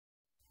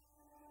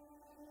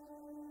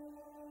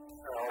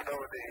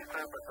the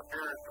surface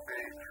appears to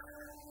be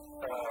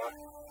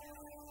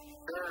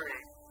very,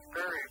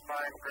 very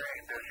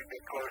fine-grained as you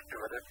get close to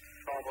it. It's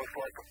almost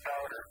like a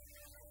powder.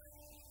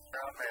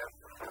 Ground mass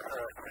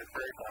is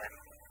very fine.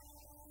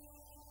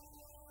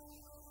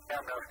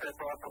 Now step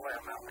off the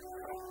limb now.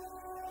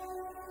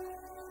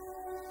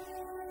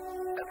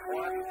 That's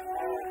one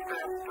small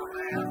step for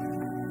man.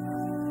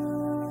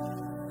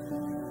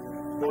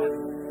 One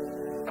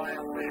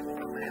giant leap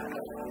for man.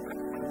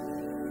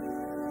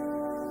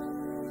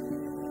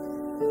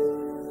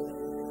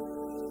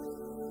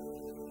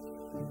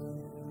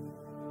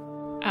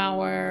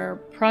 Our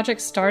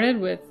project started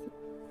with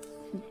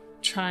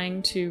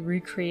trying to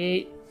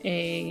recreate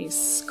a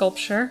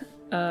sculpture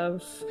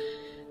of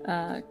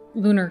a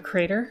lunar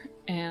crater,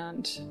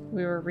 and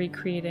we were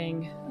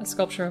recreating a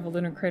sculpture of a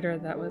lunar crater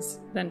that was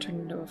then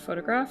turned into a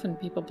photograph, and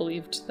people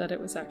believed that it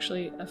was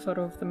actually a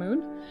photo of the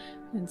moon.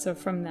 And so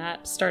from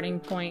that starting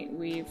point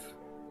we've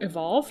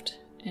evolved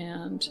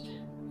and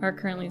are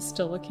currently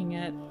still looking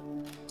at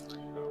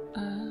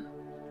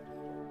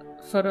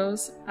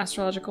photos,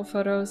 astrological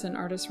photos, and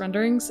artist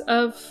renderings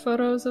of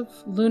photos of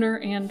lunar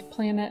and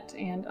planet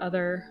and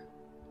other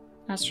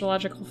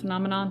astrological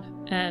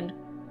phenomenon, and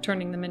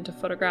turning them into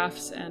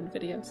photographs and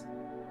videos.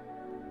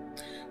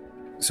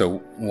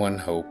 So one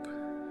hope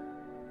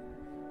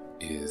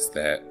is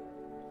that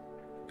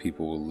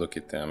people will look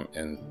at them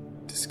and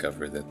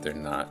discover that they're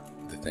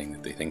not the thing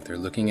that they think they're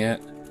looking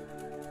at,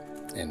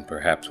 and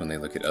perhaps when they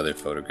look at other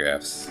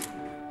photographs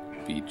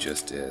be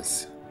just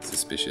as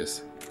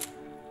suspicious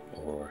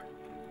or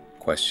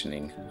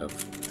questioning of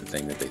the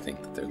thing that they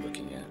think that they're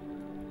looking at.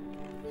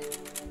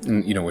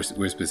 And, you know,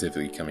 we're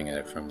specifically coming at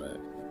it from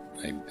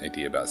an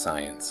idea about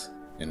science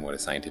and what a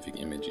scientific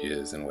image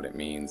is and what it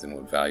means and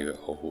what value it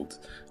holds,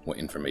 what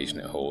information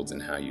it holds,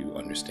 and how you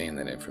understand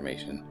that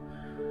information.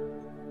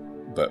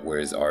 But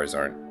whereas ours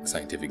aren't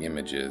scientific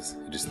images,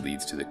 it just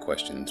leads to the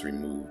questions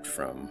removed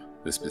from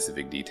the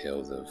specific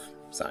details of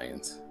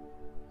science.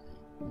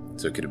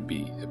 So it could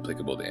be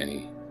applicable to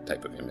any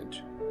type of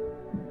image.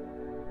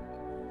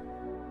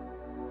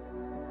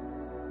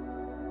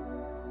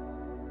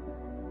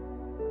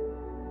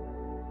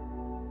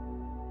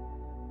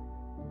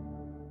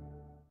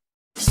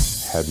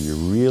 Have you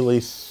really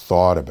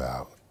thought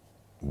about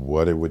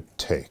what it would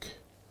take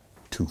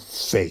to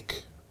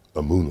fake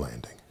a moon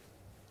landing?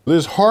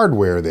 There's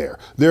hardware there.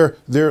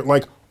 They're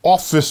like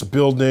office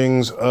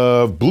buildings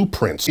of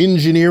blueprints,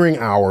 engineering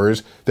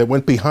hours that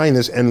went behind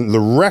this, and the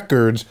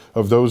records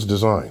of those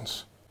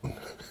designs.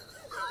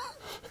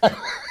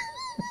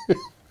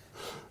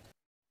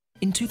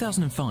 In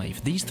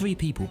 2005, these three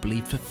people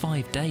believed for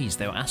 5 days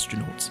they were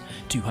astronauts,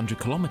 200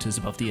 kilometers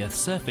above the Earth's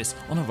surface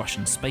on a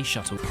Russian space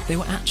shuttle. They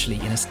were actually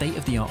in a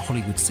state-of-the-art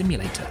Hollywood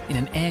simulator in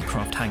an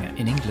aircraft hangar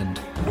in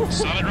England.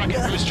 Solid rocket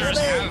boosters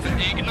have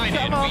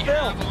ignited. We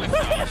have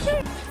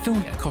liftoff.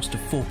 Filmed at a cost of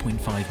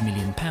 £4.5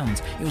 million,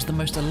 it was the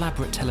most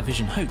elaborate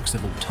television hoax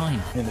of all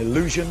time. An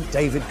illusion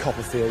David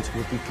Copperfield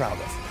would be proud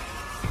of.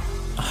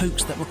 A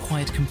hoax that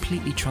required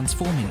completely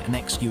transforming an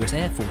ex-US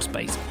Air Force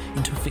base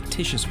into a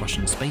fictitious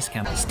Russian space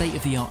camp.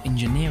 State-of-the-art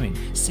engineering,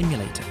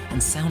 simulator,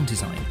 and sound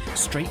design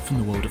straight from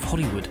the world of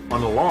Hollywood.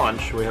 On the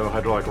launch, we have a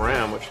hydraulic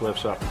ram which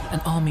lifts up. An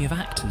army of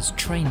actors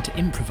trained to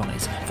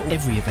improvise for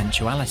every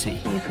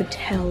eventuality. You could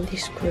tell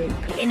this group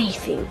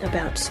anything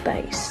about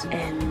space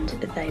and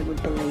they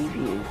would believe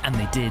you. And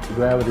they did.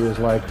 Gravity is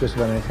like just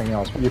about anything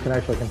else, but you can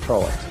actually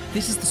control it.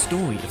 This is the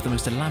story of the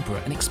most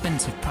elaborate and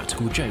expensive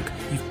practical joke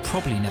you've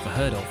probably never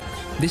heard of.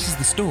 This is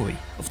the story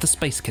of the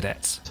Space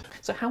Cadets.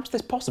 So how's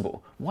this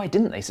possible? Why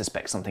didn't they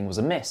suspect something was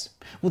amiss?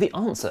 Well, the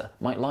answer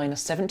might lie in a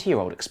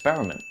 70-year-old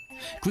experiment.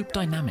 Group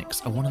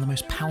dynamics are one of the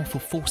most powerful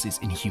forces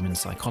in human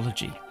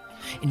psychology.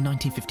 In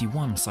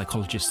 1951,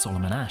 psychologist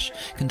Solomon Asch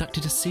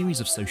conducted a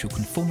series of social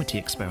conformity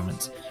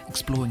experiments,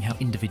 exploring how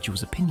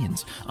individuals'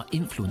 opinions are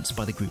influenced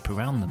by the group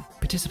around them.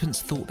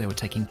 Participants thought they were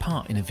taking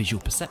part in a visual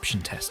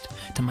perception test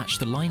to match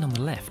the line on the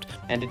left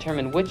and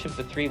determine which of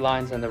the 3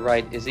 lines on the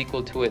right is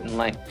equal to it in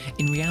length.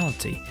 In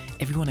reality,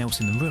 everyone else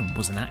in the room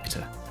was an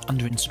actor,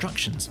 under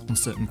instructions on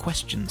certain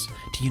questions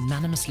to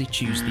unanimously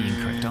choose the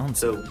incorrect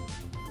answer.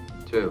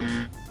 2.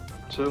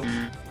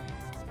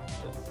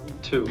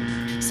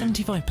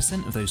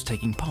 75% of those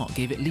taking part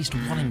gave at least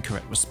one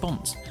incorrect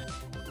response.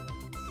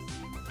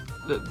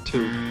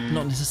 2.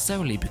 Not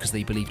necessarily because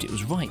they believed it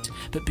was right,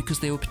 but because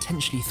they were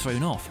potentially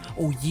thrown off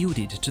or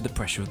yielded to the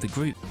pressure of the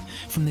group.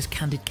 From this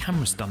candid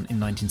camera stunt in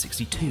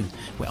 1962,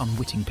 where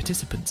unwitting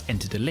participants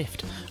entered a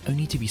lift,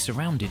 only to be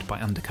surrounded by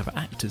undercover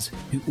actors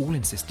who all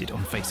insisted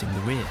on facing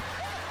the rear.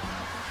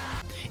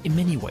 In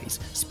many ways,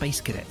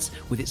 Space Cadets,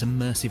 with its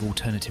immersive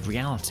alternative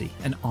reality,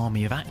 an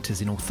army of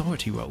actors in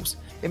authority roles,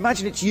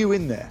 Imagine it's you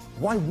in there.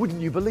 Why wouldn't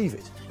you believe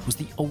it? was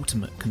the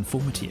ultimate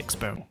conformity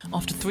experiment.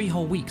 After 3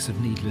 whole weeks of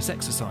needless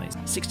exercise,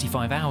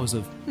 65 hours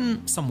of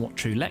somewhat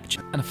true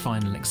lecture, and a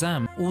final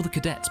exam, all the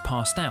cadets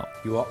passed out.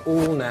 You are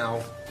all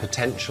now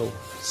potential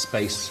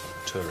space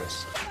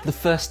tourists. The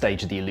first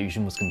stage of the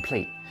illusion was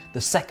complete.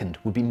 The second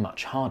would be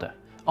much harder.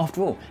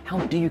 After all, how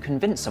do you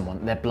convince someone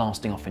that they're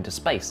blasting off into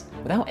space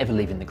without ever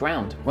leaving the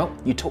ground? Well,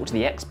 you talk to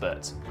the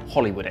experts,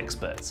 Hollywood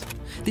experts.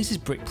 This is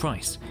Brick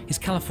Price. His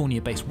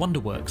California-based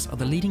Wonderworks are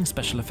the leading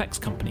special effects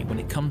company when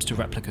it comes to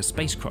replica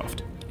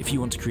spacecraft. If you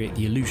want to create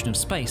the illusion of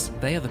space,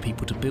 they are the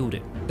people to build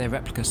it. Their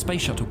replica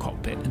space shuttle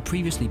cockpit had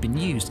previously been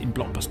used in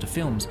blockbuster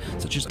films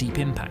such as Deep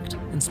Impact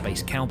and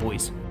Space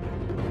Cowboys.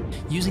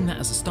 Using that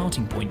as a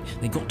starting point,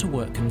 they got to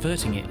work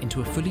converting it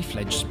into a fully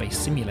fledged space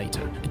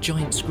simulator. A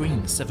giant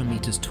screen 7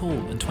 meters tall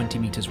and 20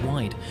 meters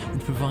wide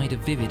would provide a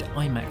vivid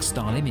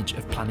IMAX-style image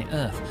of planet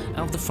Earth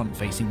out of the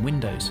front-facing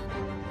windows.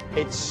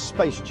 It's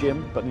Space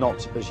Gym, but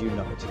not as you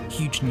know it.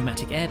 Huge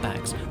pneumatic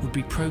airbags would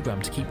be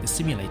programmed to keep the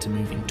simulator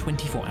moving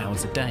 24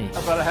 hours a day.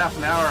 About a half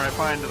an hour, I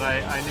find that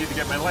I need to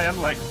get my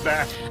land legs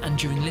back. And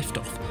during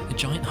liftoff, a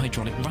giant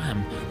hydraulic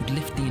ram would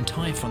lift the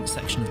entire front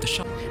section of the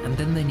shuttle. And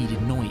then they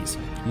needed noise,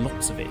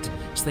 lots of it,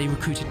 so they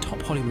recruited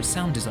top Hollywood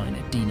sound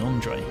designer Dean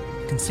Andre.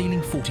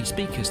 Concealing 40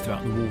 speakers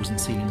throughout the walls and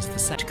ceilings of the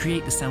set. To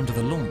create the sound of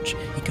the launch,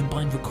 he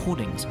combined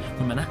recordings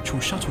from an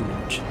actual shuttle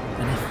launch,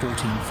 an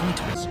F-14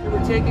 fighter.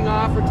 We're taking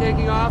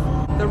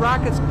off, the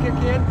rockets kick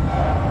in,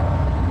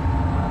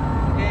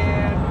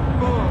 and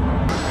boom.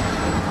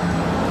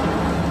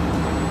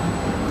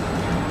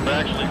 I'm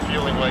actually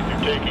feeling like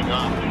you're taking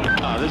off.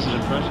 Ah, this is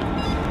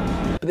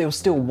impressive. But there was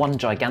still one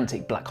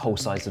gigantic black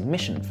hole-sized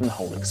omission from the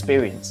whole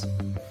experience.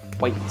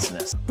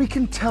 Weightlessness. We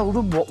can tell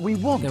them what we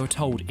want. They were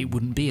told it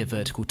wouldn't be a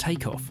vertical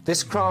takeoff.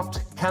 This craft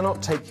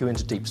cannot take you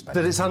into deep space.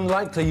 That it's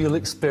unlikely you'll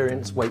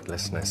experience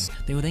weightlessness.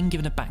 They were then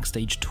given a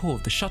backstage tour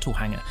of the shuttle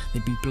hangar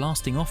they'd be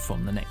blasting off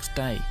from the next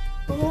day.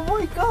 Oh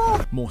my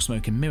god! More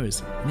smoke and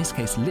mirrors, in this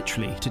case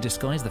literally to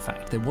disguise the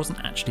fact there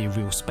wasn't actually a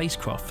real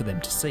spacecraft for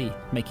them to see,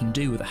 making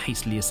do with a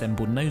hastily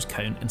assembled nose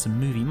cone and some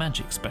movie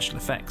magic special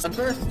effects. The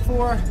first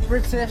 4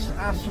 British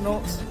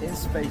astronauts in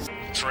space.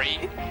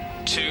 3,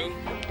 2,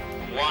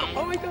 1,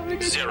 Oh my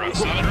god, 0.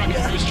 Solid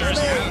rocket boosters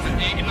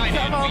have ignited. We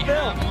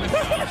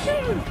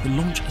have The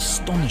launch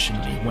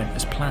astonishingly went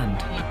as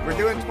planned. We're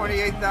doing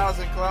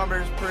 28,000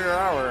 kilometers per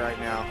hour right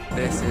now.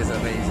 This is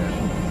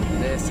amazing.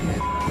 This is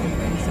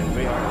amazing.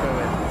 We are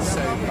going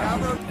so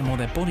fast. And while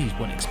their bodies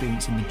weren't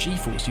experiencing the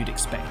G-force you'd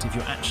expect if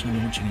you're actually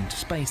launching into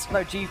space,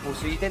 No G-force,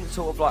 so you didn't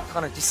sort of like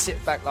kind of just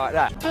sit back like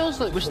that. Feels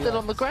like we're still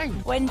on the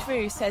ground. When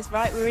Drew says,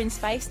 right, we're in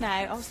space now,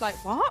 I was like,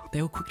 what?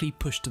 they were quickly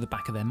pushed to the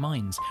back of their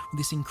minds with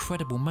this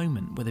incredible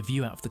moment where the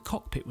view out of the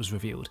cockpit was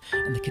revealed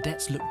and the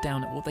cadets looked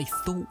down at what they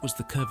thought was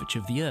the curvature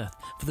of the Earth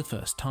for the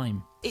first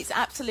time. It's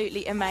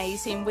absolutely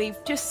amazing. We've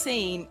just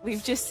seen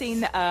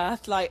the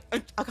Earth. Like,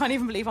 I can't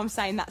even believe I'm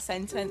saying that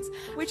sentence.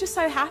 We're just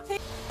so happy.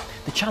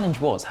 The challenge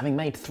was, having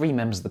made 3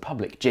 members of the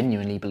public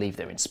genuinely believe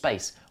they're in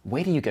space,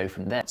 where do you go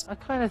from there? I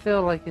kind of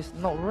feel like it's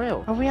not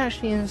real. Are we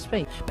actually in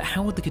space? But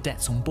how would the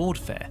cadets on board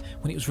fare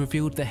when it was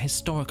revealed their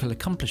historical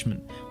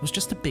accomplishment was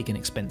just a big and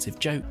expensive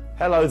joke?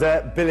 Hello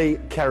there, Billy,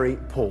 Kerry,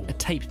 Paul. A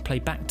tape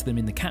played back to them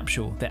in the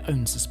capsule their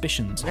own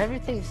suspicions,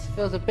 Everything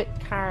feels a bit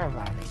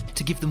caravan-y.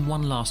 to give them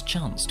one last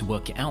chance to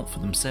work it out for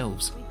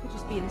themselves. We could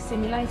just be in a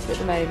simulator at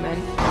the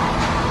moment.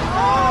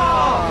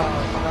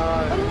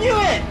 I knew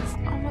it!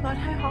 Oh my god,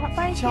 how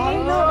heartbreaking.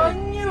 I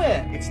knew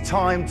it! It's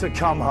time to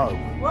come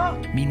home.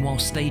 What? Meanwhile,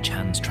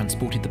 stagehands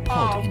transported the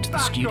pod into the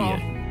studio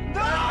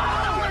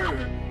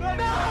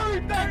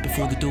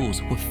before the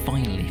doors were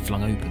finally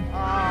flung open.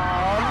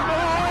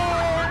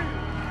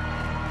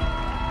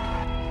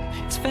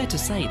 It's fair to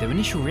say their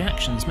initial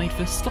reactions made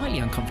for slightly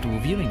uncomfortable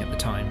viewing at the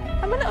time.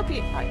 I'm a little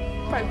bit, like,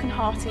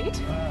 broken-hearted.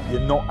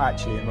 You're not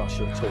actually in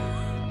Russia at all.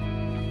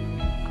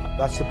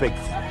 That's the big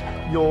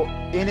thing. You're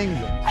in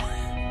England.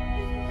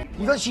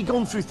 You've actually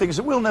gone through things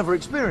that we'll never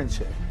experience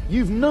here.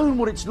 You've known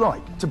what it's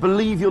like to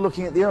believe you're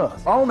looking at the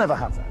Earth. I'll never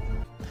have that.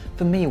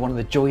 For me, one of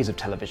the joys of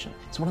television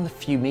is one of the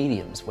few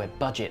mediums where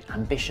budget,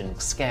 ambition,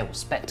 scale,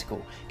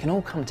 spectacle can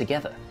all come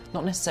together,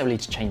 not necessarily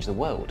to change the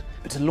world,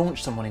 but to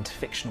launch someone into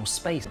fictional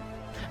space.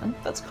 And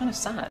that's kind of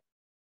sad.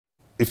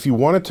 If you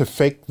wanted to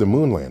fake the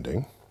moon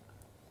landing,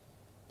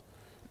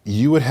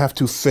 you would have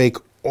to fake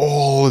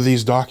all of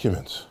these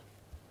documents.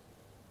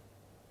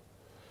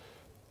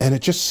 And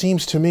it just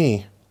seems to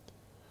me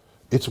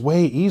it's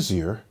way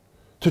easier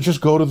to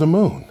just go to the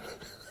moon.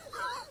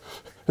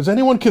 Has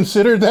anyone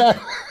considered that?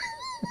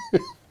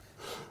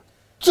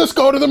 Just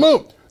go to the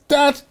moon.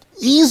 That's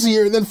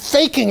easier than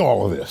faking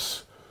all of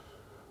this.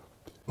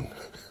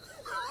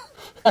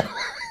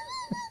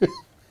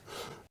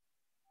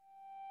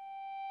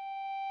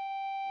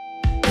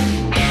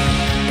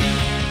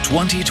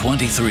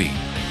 2023,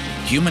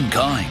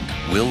 humankind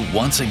will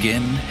once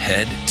again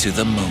head to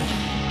the moon.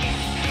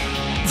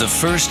 The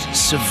first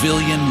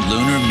civilian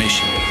lunar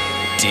mission,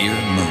 Dear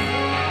Moon.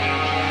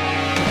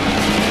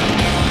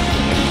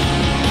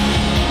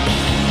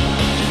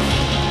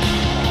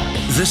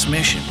 This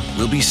mission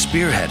will be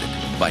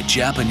spearheaded by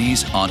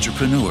Japanese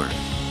entrepreneur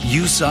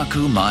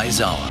Yusaku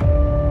Maezawa.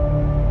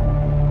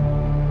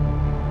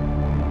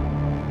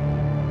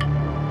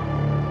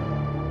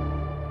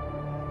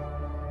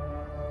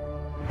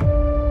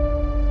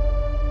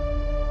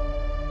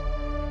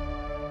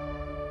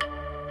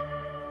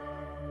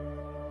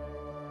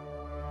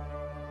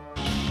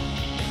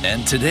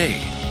 And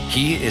today,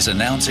 he is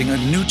announcing a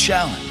new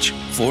challenge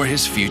for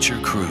his future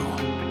crew.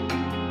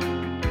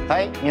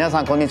 はい、皆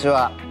さんこんにち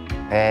は。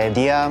デ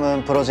ィアームー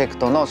ンプロジェク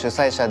トの主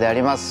催者であ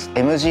ります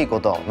MG こ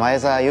と前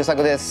澤友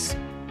作です。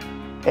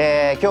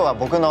今日は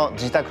僕の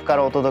自宅か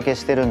らお届け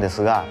してるんで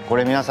すが、こ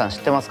れ皆さん知っ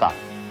てますか？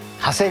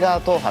長谷川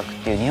東博っ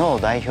ていう日本を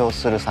代表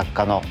する作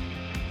家の、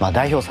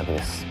代表作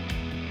です。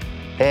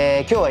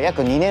今日は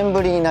約2年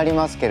ぶりになり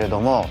ますけれど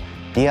も、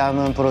ディアー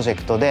ムーンプロジェ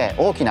クトで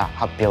大きな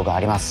発表があ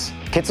ります。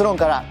結論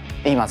から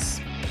言いま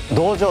す。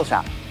同乗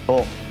者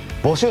を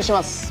募集し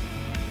ます。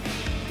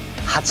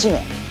8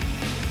名、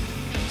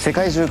世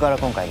界中から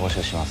今回募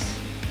集します。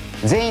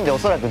全員でお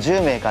そらく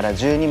10名から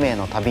12名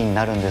の旅に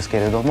なるんですけ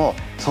れども、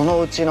その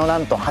うちのな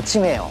んと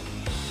8名を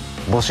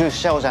募集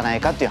しちゃおうじゃな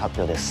いかという発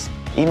表です。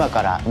今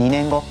から2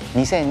年後、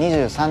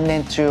2023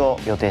年中を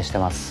予定して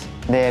ます。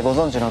で、ご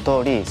存知の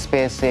通りス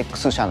ペース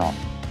X 社の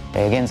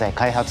現在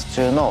開発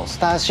中のス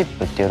ターシッ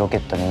プっていうロケッ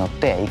トに乗っ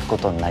て行くこ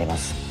とになりま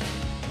す。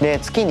で、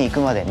月に行く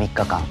まで3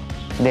日間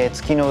で、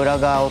月の裏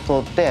側を通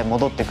って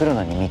戻ってくる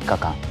のに3日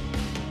間。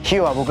費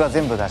用は僕が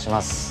全部出し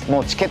ます。も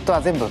うチケット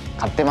は全部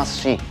買ってます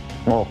し、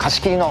もう貸し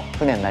切りの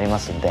船になりま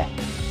すんで、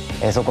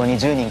そこに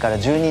10人から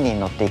12人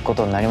乗っていくこ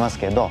とになります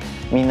けど、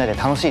みんなで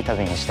楽しい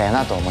旅にしたい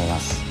なと思いま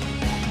す。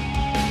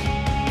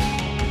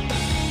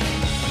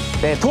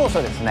で、当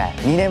初ですね、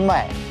2年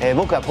前、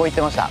僕はこう言っ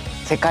てました。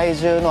世界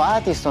中のア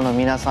ーティストの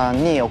皆さ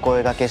んにお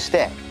声掛けし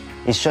て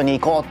一緒に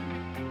行こ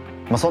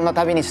う、そんな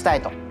旅にした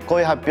いと、こう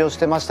いう発表をし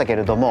てましたけ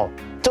れども、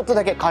ちょっと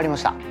だけ変わりま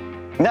した。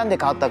なんで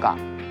変わったか、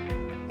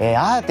ア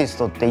ーティス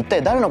トって一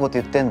体誰のこと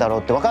言ってんだろう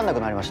って分かんな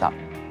くなりました。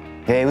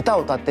歌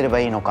を歌ってれば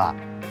いいのか、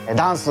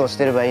ダンスをし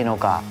てればいいの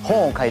か、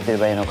本を書いてれ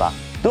ばいいのか、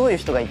どういう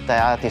人が一体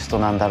アーティスト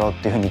なんだろうっ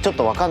ていうふうにちょっ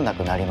と分かんな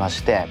くなりま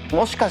して、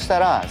もしかした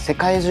ら世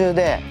界中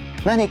で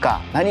何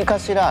か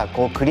しら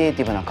こうクリエイ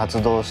ティブな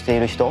活動をしてい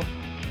る人、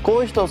こ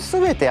ういう人を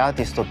全てアー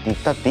ティストって言っ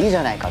たっていいじ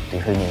ゃないかってい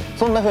うふうに、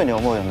そんなふうに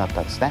思うようになっ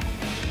たんですね。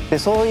で、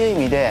そういう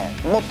意味で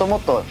もっとも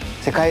っと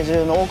世界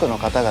中の多くの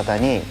方々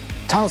に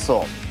チャンス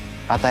を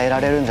与え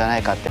られるんじゃな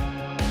いかって。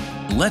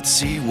Let's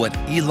see what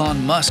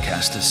Elon Musk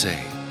has to say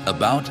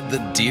about the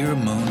Dear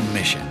Moon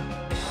mission.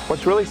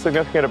 What's really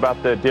significant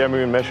about the Dear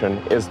Moon mission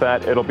is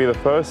that it'll be the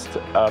first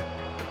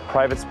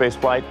private space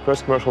flight,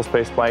 first commercial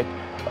space flight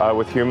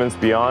with humans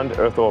beyond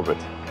Earth orbit.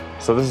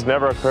 So this has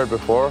never occurred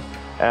before,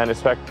 and in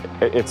fact,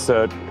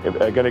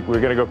 we're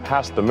going to go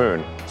past the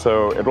moon.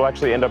 So it will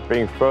actually end up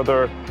being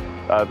further.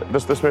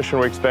 This mission,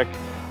 we expect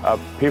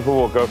people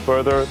will go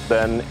further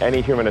than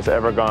any human has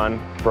ever gone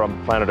from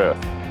planet Earth.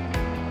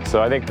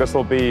 So I think this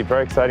will be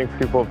very exciting for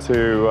people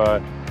to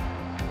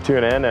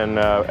tune in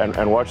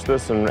and watch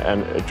this and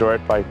enjoy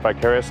it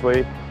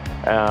vicariously.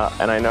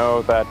 And I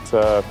know that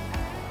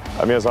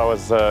Miyazawa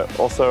is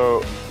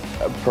also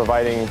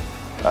providing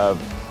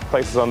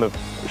places on the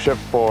ship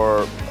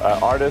for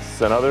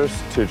artists and others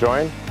to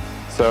join.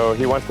 So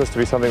he wants this to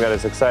be something that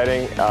is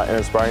exciting and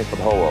inspiring for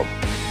the whole world.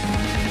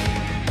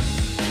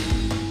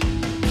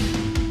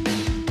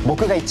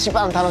 僕が一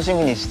番楽し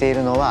みにしてい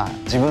るのは、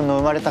自分の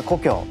生まれた故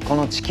郷、こ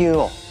の地球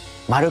を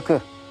丸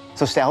く、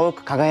そして青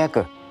く輝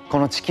くこ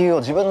の地球を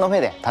自分の目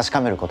で確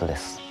かめることで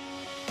す。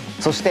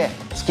そして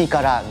月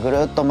からぐ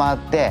るっと回っ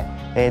て、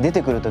出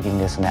てくる時に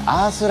ですね、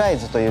アースライ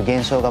ズという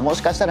現象がも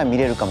しかしたら見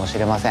れるかもし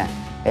れませ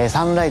ん。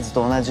サンライズ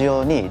と同じ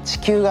ように地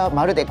球が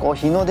まるでこう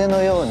日の出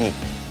のように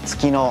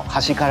月の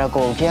端から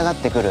こう浮き上がっ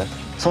てくる、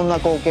そんな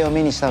光景を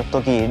目にした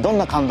時、どん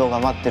な感動が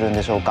待ってるん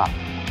でしょうか。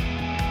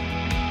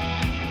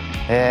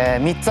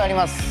3つあり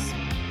ます。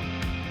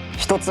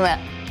1つ目、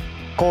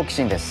好奇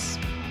心です。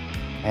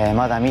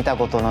まだ見た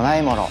ことのな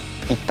いもの、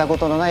行ったこ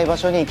とのない場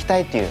所に行きた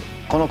いという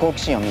この好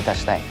奇心を満た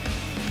したい。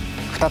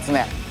2つ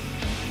目、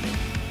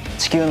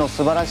地球の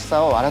素晴らし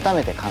さを改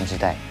めて感じ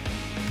たい。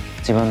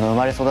自分の生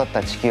まれ育っ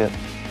た地球、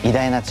偉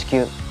大な地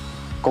球、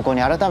ここ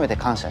に改めて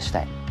感謝した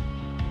い。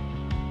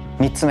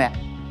3つ目、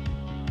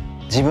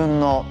自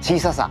分の小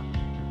ささ、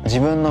自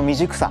分の未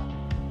熟さ、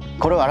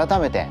これを改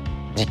めて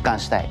実感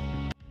したい。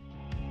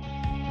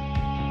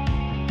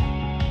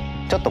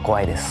ちょっと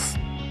怖いです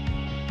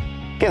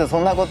けど、そ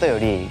んなことよ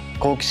り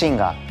好奇心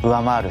が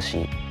上回る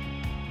し、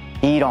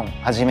イーロン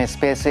はじめス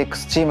ペース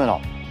X チーム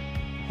の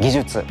技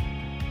術、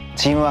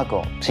チームワーク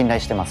を信頼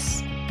してま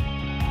す。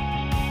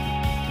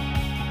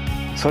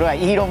それはイ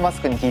ーロン・マス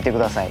クに聞いてく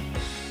ださい。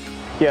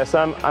 Yes,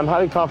 I'm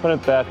highly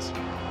confident that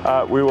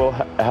we will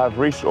have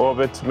reached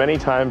orbit many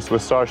times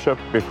with Starship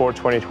before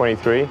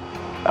 2023,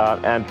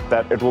 and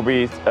that it will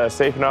be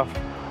safe enough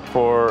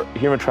for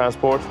human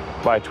transport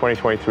by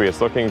 2023. It's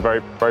looking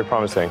very, very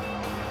promising.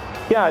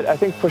 Yeah, I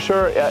think for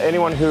sure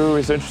anyone who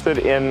is interested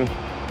in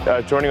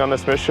joining on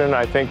this mission,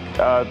 I think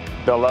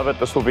they'll love it.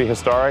 This will be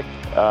historic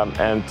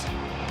and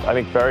I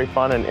think very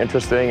fun and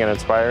interesting and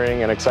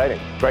inspiring and exciting.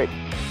 Great.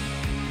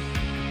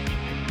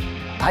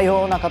 多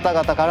様な方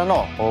々から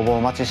の応募を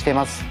お待ちしてい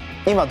ます。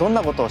今どん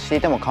なことをしてい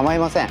ても構い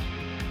ません。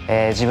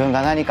自分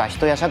が何か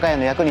人や社会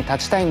の役に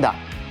立ちたいんだ、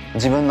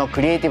自分の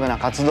クリエイティブな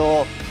活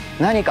動を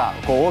何か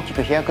大き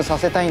く飛躍さ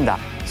せたいんだ、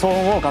そう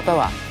思う方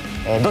は、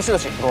どしど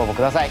しご応募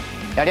ください。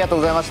ありがとう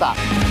ございまし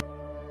た。